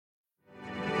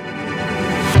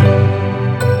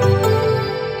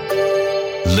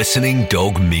Listening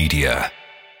Dog Media.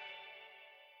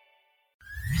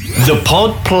 The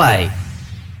Pod Play.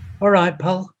 All right,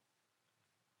 pal.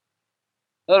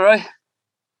 All right.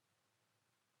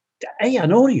 Hey, I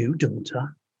know you, don't I?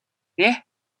 Yeah.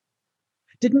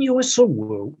 Didn't you have some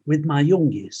with my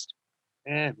youngest?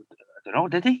 I don't know,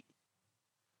 did he?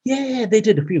 Yeah, they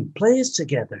did a few plays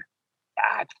together.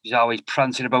 He's always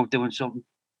prancing about doing something.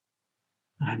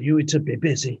 I knew it'd be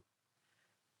busy.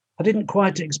 I didn't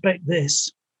quite expect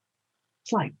this.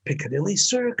 It's like Piccadilly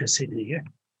Circus in here.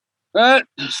 Well,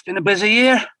 it's been a busy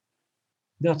year.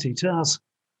 That it has.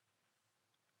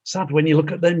 Sad when you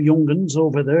look at them young uns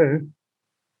over there.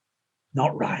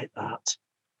 Not right, that.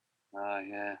 Oh,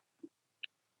 yeah.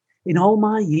 In all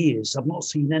my years, I've not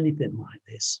seen anything like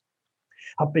this.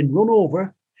 I've been run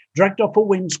over, dragged off a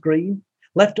windscreen,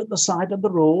 left at the side of the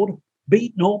road,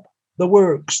 beaten up, the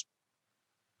works.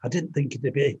 I didn't think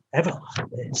it'd be ever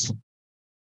like this.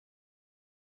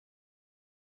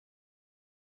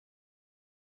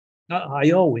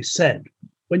 I always said,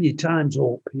 when your time's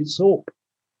up, it's up.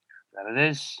 That it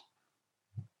is.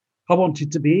 I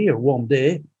wanted to be here one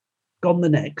day, gone the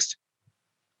next.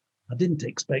 I didn't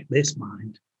expect this,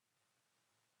 mind.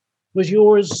 Was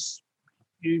yours,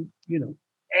 you know?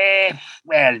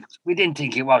 Well, we didn't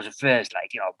think it was at first,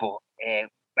 but, well,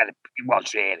 it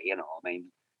was really, I mean,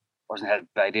 wasn't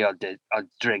helped by the odd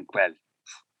drink, well,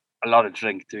 a lot of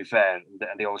drink, to be fair, and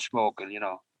the old smoking,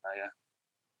 yeah.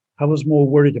 I was more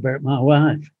worried about my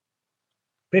wife.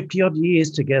 50-odd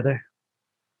years together,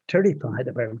 terrified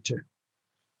about her.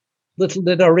 Little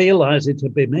did I realise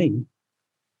it'd be me.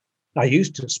 I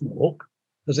used to smoke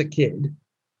as a kid.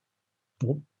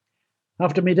 But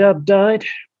after my dad died,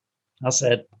 I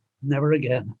said, never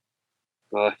again.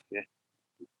 Oh, yeah.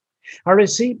 I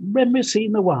remember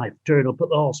seeing the wife turn up at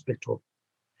the hospital.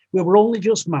 We were only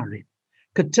just married.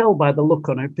 Could tell by the look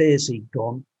on her face he'd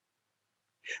gone.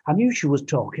 I knew she was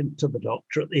talking to the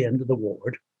doctor at the end of the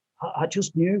ward. I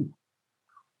just knew.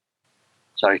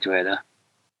 Sorry to hear that.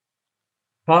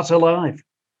 Part of life.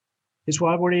 It's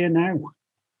why we're here now.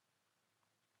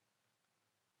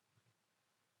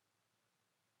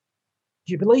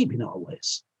 Do you believe in all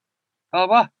this? Oh,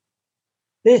 what?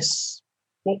 This,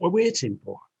 what we're waiting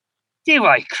for. Do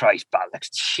I, Christ, bollocks?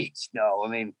 Jeez, no, I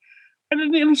mean,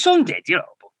 son did, But...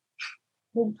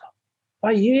 Well,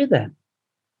 why here then?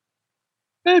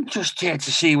 I'm just here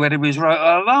to see whether he was right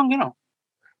all along,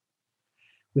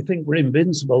 We think we're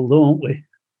invincible, don't we?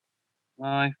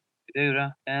 Aye, we do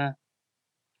that, yeah.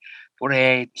 But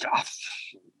I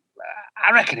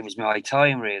reckon it was my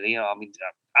time, really. I mean,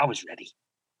 I was ready.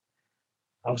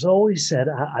 I've always said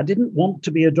I didn't want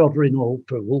to be a doddering old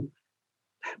fool,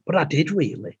 but I did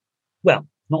really. Well,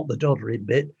 not the doddering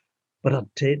bit, but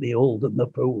I'd take the old and the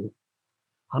fool.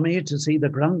 I'm here to see the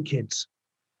grandkids,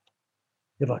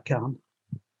 if I can.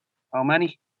 How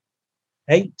many?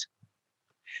 8.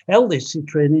 Eldest is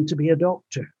training to be a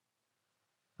doctor.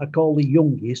 I call the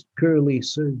youngest Curly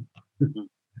Sue.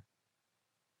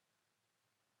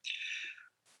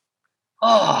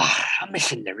 Oh, I'm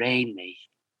missing the rain, mate.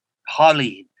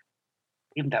 Holly,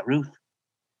 even that Ruth.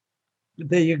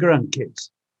 They're your grandkids.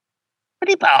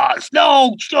 Pretty balls.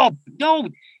 No, stop. No.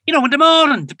 In the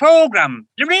morning, the programme,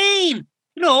 Lorraine.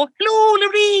 Hello,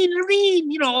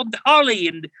 Lorraine. Holly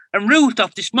and Ruth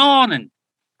off this morning.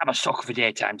 I'm a sucker for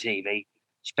daytime TV,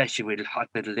 especially with hot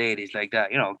little ladies like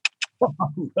that,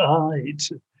 Right.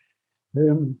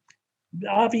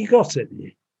 Have you got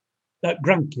any?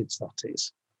 Grandkids, that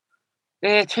is.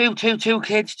 Two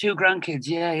kids, 2 grandkids.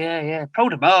 Yeah.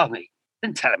 Proud of them all, mate.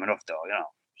 Didn't tell them enough, though,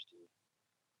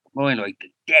 More like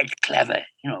they're dead clever,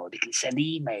 they can send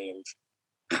emails.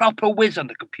 Proper whiz on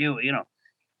the computer,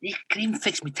 They can even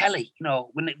fix my telly,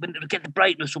 when they get the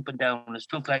brightness up and down and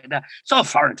stuff like that. It's all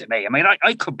foreign to me. I mean,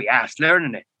 I could be asked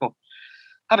learning it, but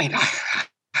I mean, I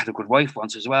had a good wife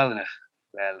once as well, and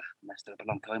messed it up a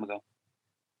long time ago.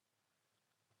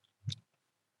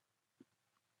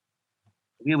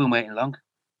 Have you been waiting long?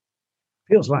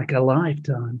 Feels like a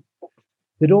lifetime.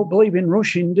 They don't believe in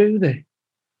rushing, do they?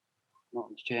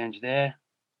 Nothing's changed there.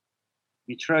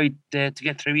 You tried to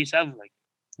get through yourself, like?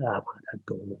 I'd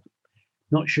go.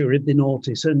 Not sure if they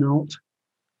notice or not.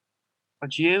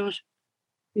 What you use?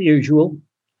 The usual.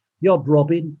 The odd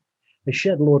robin, a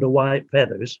shed load of white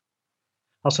feathers.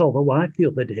 I saw the wife the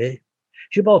other day.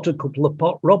 She bought a couple of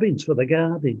pot robins for the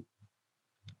garden.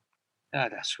 Ah,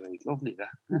 that's sweet. Lovely,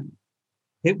 that.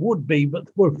 It would be,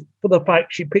 but for the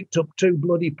fact she picked up 2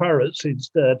 bloody parrots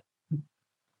instead.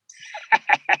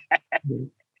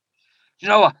 You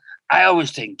know what? I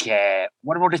always think,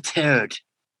 what about a turd?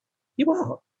 You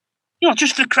what? You know,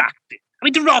 just for crack. I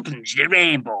mean, the robins, the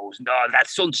rainbows, and all that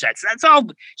sunsets. It's all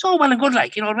well and good,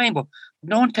 like, you know, rainbow.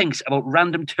 No one thinks about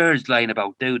random turds lying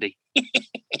about, do they?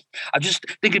 I just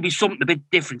think it'd be something a bit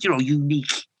different, you know,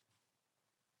 unique.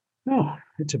 Oh,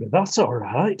 it's a bit, that's all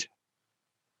right.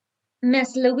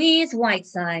 Miss Louise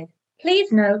Whiteside,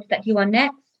 please note that you are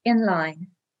next in line.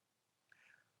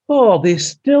 Oh, they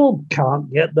still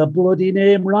can't get the bloody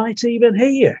name right even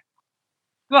here.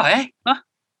 What, eh? Huh?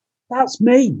 That's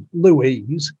me,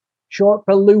 Louise, short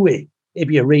for Louis, if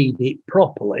you read it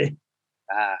properly.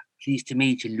 Ah, pleased to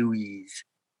meet you, Louise.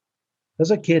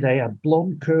 As a kid, I had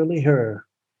blonde, curly hair.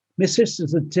 My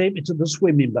sisters would take me to the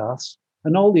swimming baths,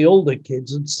 and all the older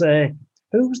kids would say,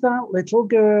 "Who's that little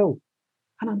girl?"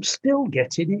 And I'm still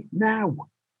getting it now.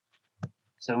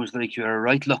 Sounds like you're a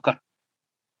right looker. At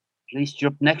least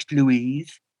you're up next,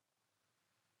 Louise.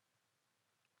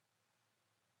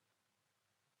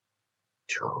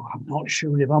 I'm not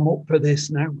sure if I'm up for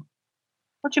this now.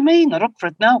 What do you mean, not up for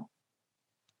it now?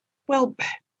 Well,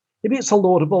 if it's a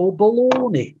load of old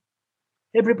baloney,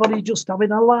 everybody just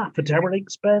having a laugh at our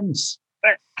expense.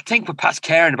 I think we're past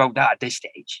caring about that at this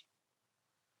stage.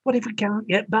 What if we can't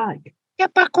get back?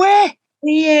 Get back where?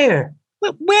 Here.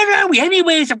 Where are we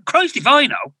anyways? Christ if I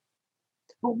know.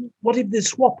 Well, what if they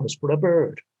swap us for a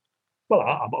bird? Well,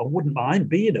 I wouldn't mind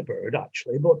being a bird,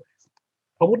 actually, but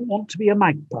I wouldn't want to be a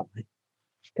magpie.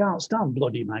 Can't stand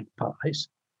bloody magpies.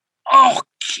 Oh,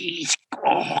 jeez.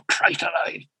 Oh, Christ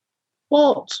alive.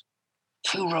 What?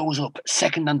 2 rows up,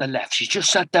 second on the left. She's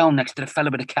just sat down next to the fella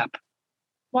with the cap.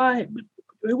 Why?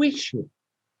 Who is she?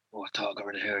 Oh, I thought I got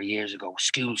rid of her years ago.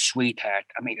 School sweetheart.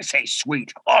 I mean, to say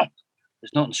sweet. Oh,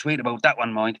 there's nothing sweet about that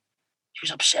one, mind. She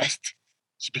was obsessed.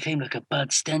 She became like a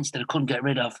bad stench that I couldn't get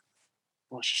rid of.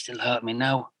 Oh, she still hurt me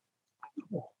now.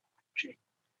 Oh,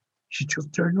 she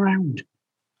just turned around.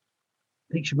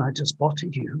 I think she might have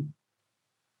spotted you.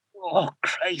 Oh,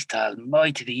 Christ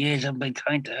almighty, the years haven't been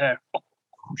kind to her.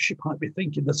 Oh, she might be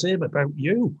thinking the same about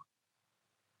you.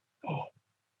 Oh,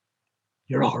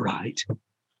 you're all right.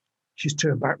 She's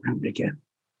turned back round again.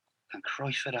 Thank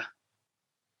Christ for that.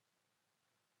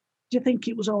 Do you think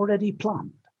it was already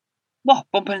planned? What,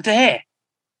 bumping into her?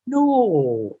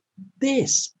 No,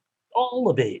 this, all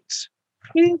of it.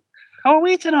 How are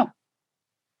we to know?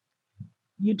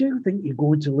 You do think you're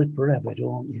going to live forever,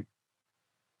 don't you?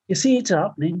 You see it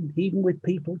happening, even with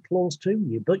people close to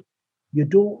you, but you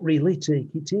don't really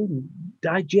take it in,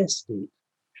 digest it.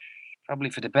 Probably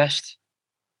for the best.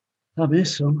 I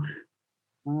miss them.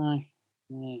 Aye.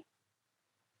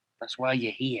 That's why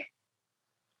you're here.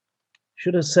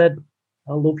 Should have said,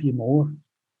 I love you more.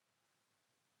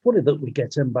 Funny that we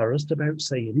get embarrassed about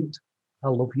saying it. I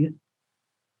love you.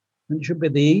 And it should be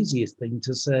the easiest thing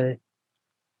to say.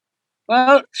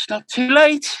 Well, it's not too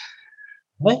late.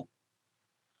 What?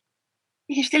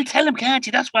 You can still tell him, can't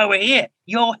you? That's why we're here.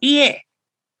 You're here.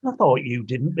 I thought you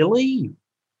didn't believe.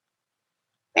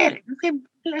 Well,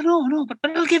 no, but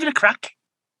I'll give it a crack.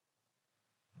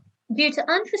 Due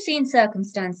to unforeseen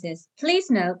circumstances,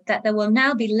 please note that there will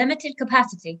now be limited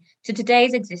capacity to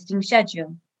today's existing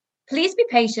schedule. Please be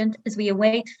patient as we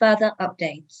await further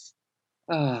updates.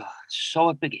 Oh, so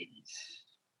it begins.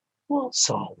 What's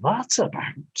all that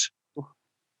about?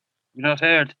 You not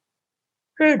heard?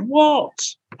 Heard what?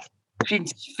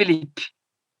 Prince Philip.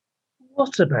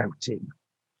 What about him?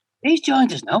 He's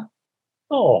joined us now.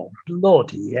 Oh,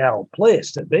 bloody hell,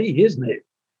 place to be, isn't it?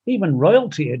 Even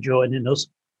royalty are joining us.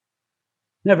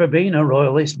 Never been a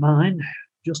royalist, mine.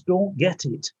 Just don't get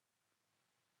it.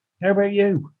 How about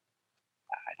you?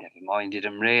 I never minded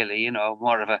him, really, you know,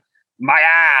 more of a my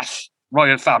ass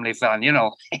royal family fan, you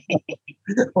know.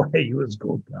 Oh, he was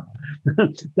good,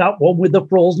 that. That one with the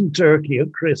frozen turkey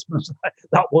at Christmas,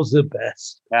 that was the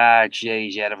best. Ah,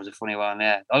 jeez, yeah, that was a funny one,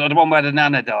 yeah. Oh, the one where the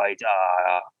nana died.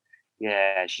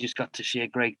 Yeah, she just got to see a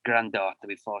great-granddaughter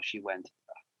before she went.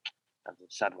 That was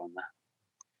a sad one,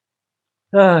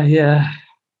 that. Yeah.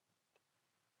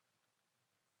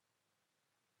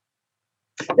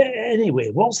 Anyway,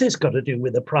 what's this got to do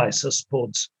with the price of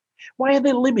spuds? Why are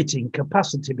they limiting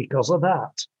capacity because of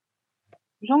that?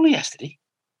 It was only yesterday.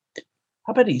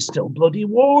 I bet he's still bloody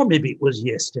warm if it was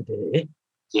yesterday.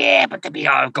 Yeah, but they'll be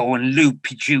all going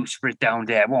loopy juice for it down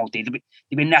there, won't they? There'll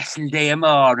be National Day of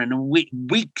Morning and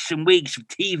weeks and weeks of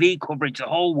TV coverage, the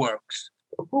whole works.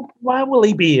 Why will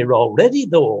he be here already,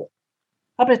 though?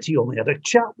 I bet he only had a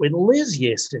chat with Liz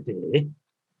yesterday.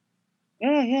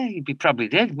 Yeah, he probably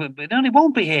did, but he only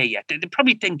won't be here yet. They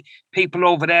probably think people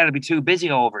over there will be too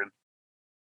busy over him.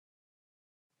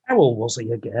 How old was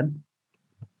he again?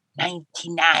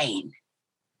 99.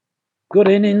 Good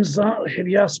innings, that, if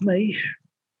you ask me.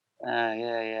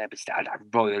 Yeah. But still, that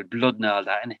royal blood and all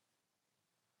that, innit?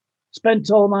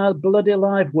 Spent all my bloody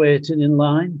life waiting in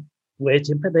line,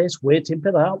 waiting for this, waiting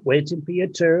for that, waiting for your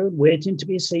turn, waiting to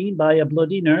be seen by a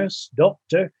bloody nurse,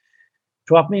 doctor,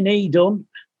 to have my knee done.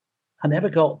 I never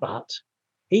got that.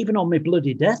 Even on my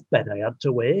bloody deathbed, I had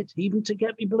to wait, even to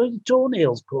get my bloody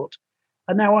toenails cut.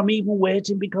 And now I'm even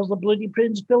waiting because of bloody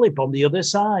Prince Philip on the other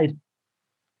side.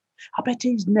 I bet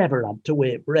he's never had to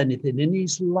wait for anything in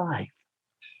his life.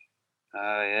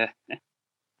 Oh, yeah.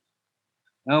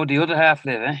 No, the other half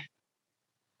live, eh?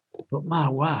 But my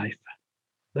wife,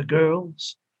 the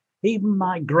girls, even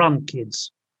my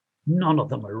grandkids, none of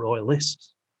them are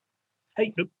royalists.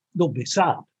 Hey, they'll be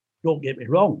sad, don't get me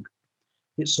wrong.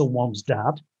 It's someone's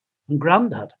dad and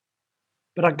granddad.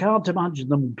 But I can't imagine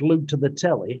them glued to the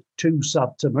telly, too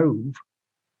sad to move,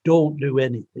 don't do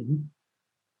anything.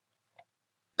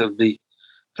 There'll be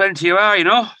plenty you are, you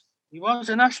know. He was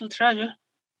a national treasure.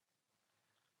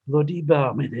 Bloody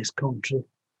balmy, this country.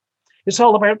 It's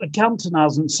all about the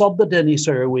Cantonas and sod the Dennis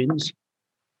Irwins.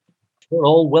 They're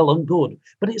all well and good,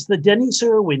 but it's the Dennis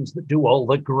Irwins that do all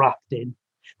the grafting.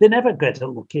 They never get a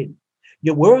look in.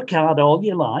 You work hard all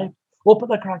your life, up at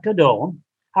the crack of dawn.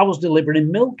 I was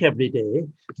delivering milk every day,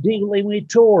 dealing with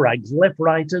torags left,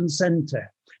 right and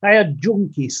centre. I had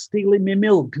junkies stealing me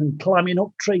milk and climbing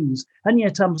up trees, and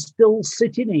yet I'm still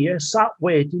sitting here, sat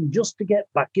waiting just to get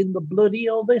back in the bloody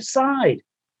other side.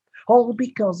 All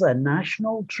because a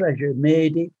national treasure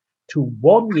made it to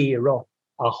 1 year off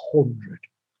 100.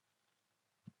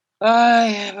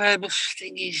 Yeah, well, the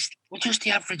thing is, we're just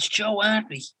the average Joe, aren't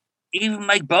we? Even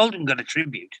Mike Baldwin got a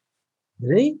tribute.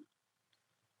 Did he?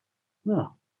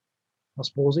 No, I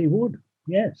suppose he would,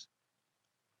 yes.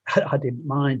 I didn't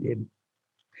mind him.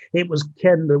 It was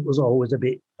Ken that was always a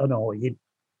bit annoying.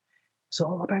 It's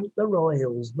all about the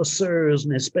royals, the sirs,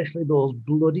 and especially those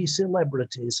bloody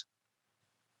celebrities.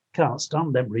 Can't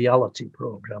stand them reality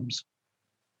programmes.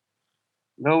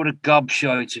 Load of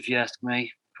gobshites, if you ask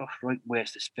me. Oh, right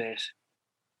waste of space.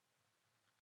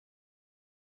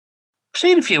 I've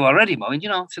seen a few already, mind, you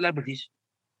know, celebrities.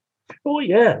 Oh,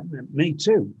 yeah, me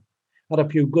too. Had a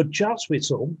few good chats with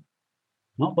some.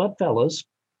 Not bad fellas,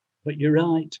 but you're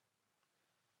right.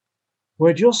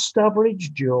 We're just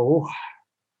average Joe.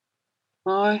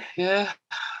 Oh, yeah,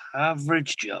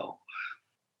 average Joe.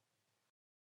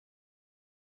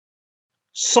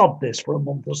 Sod this for a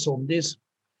month of Sundays.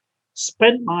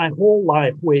 Spent my whole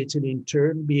life waiting in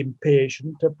turn, being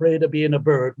patient, afraid of being a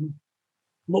burden.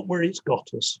 Look where it's got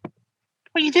us.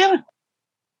 What are you doing?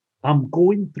 I'm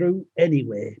going through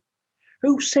anyway.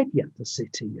 Who said you had to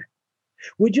sit here?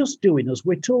 We're just doing as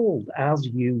we're told, as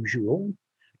usual.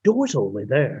 Door's only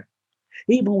there.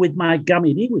 Even with my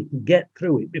gammy knee, we can get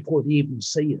through it before they even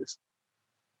see us.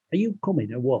 Are you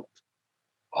coming or what?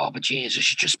 Oh, but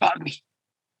Jesus, you just spotted me.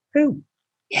 Who?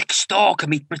 The ex-stalker,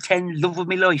 me pretend love of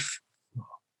my life.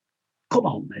 Come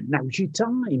on then, now's your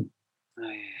time. Oh,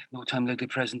 yeah, no time like the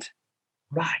present.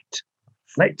 Right,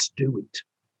 let's do it.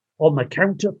 On the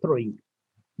count of 3.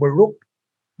 We're up,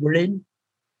 we're in,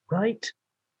 right?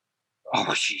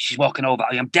 Oh, she's walking over.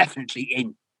 I am definitely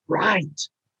in. Right.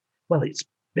 Well, it's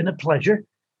been a pleasure.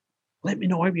 Let me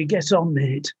know how you get on,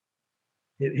 mate,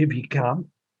 if you can.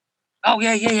 Oh,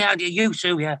 yeah, you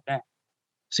too, yeah.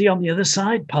 See you on the other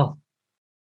side, pal.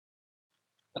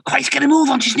 Christ, get a move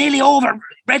on. She's nearly over.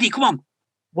 Ready, come on.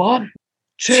 1,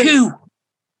 2,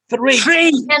 3.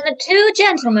 Can the 2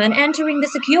 gentlemen entering the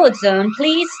secured zone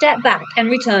please step back and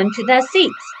return to their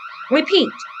seats? Repeat,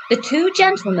 the 2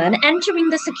 gentlemen entering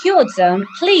the secured zone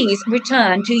please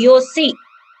return to your seat.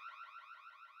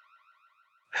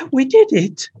 We did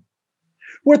it.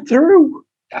 We're through.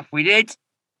 That we did.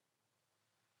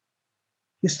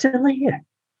 You're still here.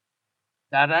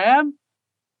 That I am.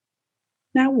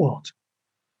 Now what?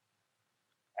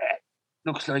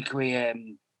 Looks like we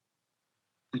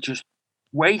just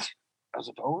wait, I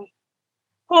suppose.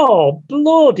 Oh,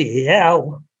 bloody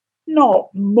hell. Not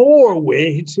more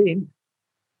waiting.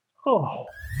 Oh.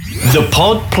 The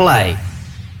Pod Play.